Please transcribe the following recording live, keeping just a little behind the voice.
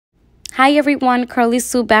Hi everyone, Curly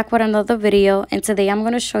Sue back with another video, and today I'm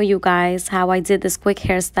going to show you guys how I did this quick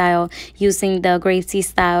hairstyle using the Grapeseed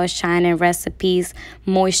Style Shine and Recipes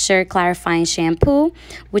Moisture Clarifying Shampoo,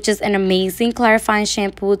 which is an amazing clarifying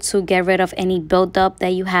shampoo to get rid of any buildup that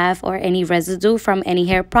you have or any residue from any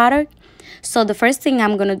hair product. So the first thing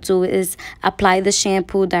I'm going to do is apply the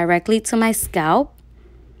shampoo directly to my scalp.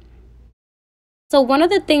 So one of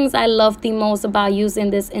the things I love the most about using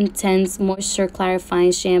this intense moisture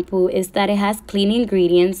clarifying shampoo is that it has clean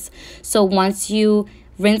ingredients. So once you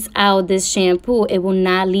rinse out this shampoo, it will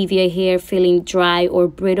not leave your hair feeling dry or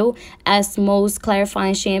brittle as most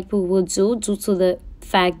clarifying shampoo will do due to the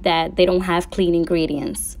fact that they don't have clean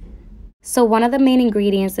ingredients. So one of the main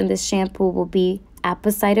ingredients in this shampoo will be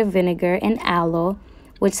apple cider vinegar and aloe,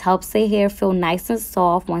 which helps the hair feel nice and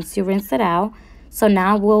soft once you rinse it out. So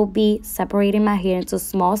now we'll be separating my hair into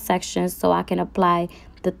small sections so I can apply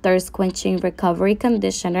the thirst quenching recovery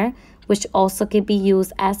conditioner, which also can be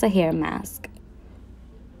used as a hair mask.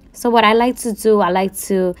 So what I like to do, I like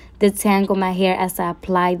to detangle my hair as I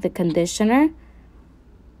apply the conditioner.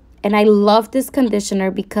 And I love this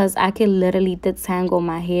conditioner because I can literally detangle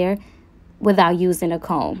my hair without using a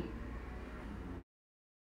comb.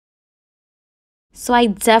 So I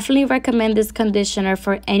definitely recommend this conditioner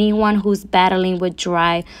for anyone who's battling with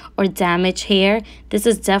dry or damaged hair. This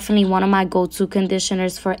is definitely one of my go-to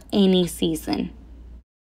conditioners for any season.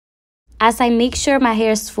 As I make sure my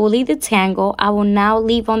hair is fully detangled, I will now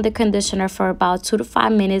leave on the conditioner for about 2 to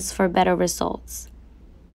 5 minutes for better results.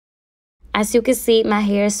 As you can see, my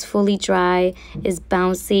hair is fully dry, it's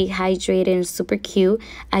bouncy, hydrated, and super cute.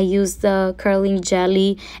 I used the curling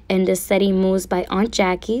jelly and the setting mousse by Aunt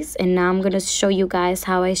Jackie's. And now I'm going to show you guys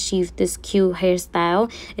how I achieved this cute hairstyle.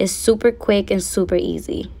 It's super quick and super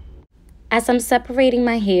easy. As I'm separating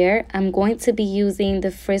my hair, I'm going to be using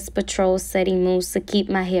the Frizz Patrol setting mousse to keep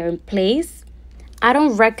my hair in place. I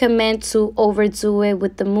don't recommend to overdo it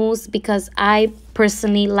with the mousse because I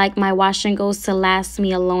personally like my wash and goes to last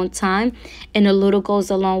me a long time, and a little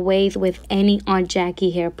goes a long way with any Aunt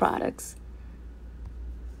Jackie hair products.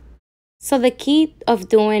 So the key of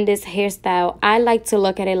doing this hairstyle, I like to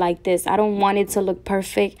look at it like this. I don't want it to look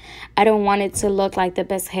perfect. I don't want it to look like the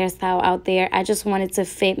best hairstyle out there. I just want it to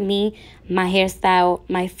fit me, my hairstyle,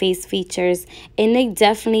 my face features, and they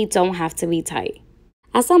definitely don't have to be tight.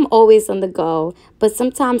 As I'm always on the go, but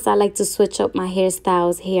sometimes I like to switch up my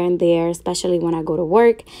hairstyles here and there, especially when I go to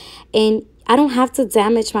work. And I don't have to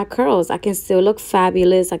damage my curls. I can still look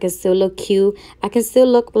fabulous. I can still look cute. I can still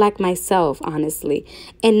look like myself, honestly.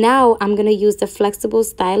 And now I'm going to use the flexible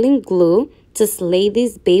styling glue to lay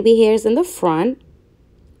these baby hairs in the front.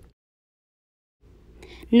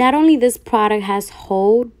 Not only this product has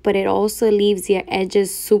hold, but it also leaves your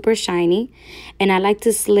edges super shiny. And I like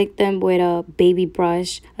to slick them with a baby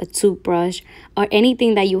brush, a toothbrush, or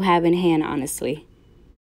anything that you have in hand, honestly.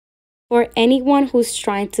 For anyone who's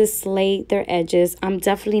trying to slay their edges, I'm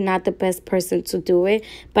definitely not the best person to do it.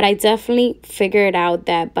 But I definitely figured out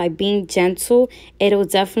that by being gentle, it'll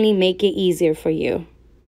definitely make it easier for you.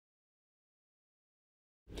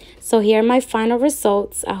 So here are my final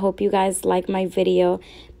results. I hope you guys like my video.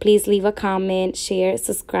 Please leave a comment, share,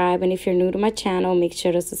 subscribe, and if you're new to my channel, make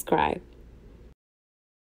sure to subscribe.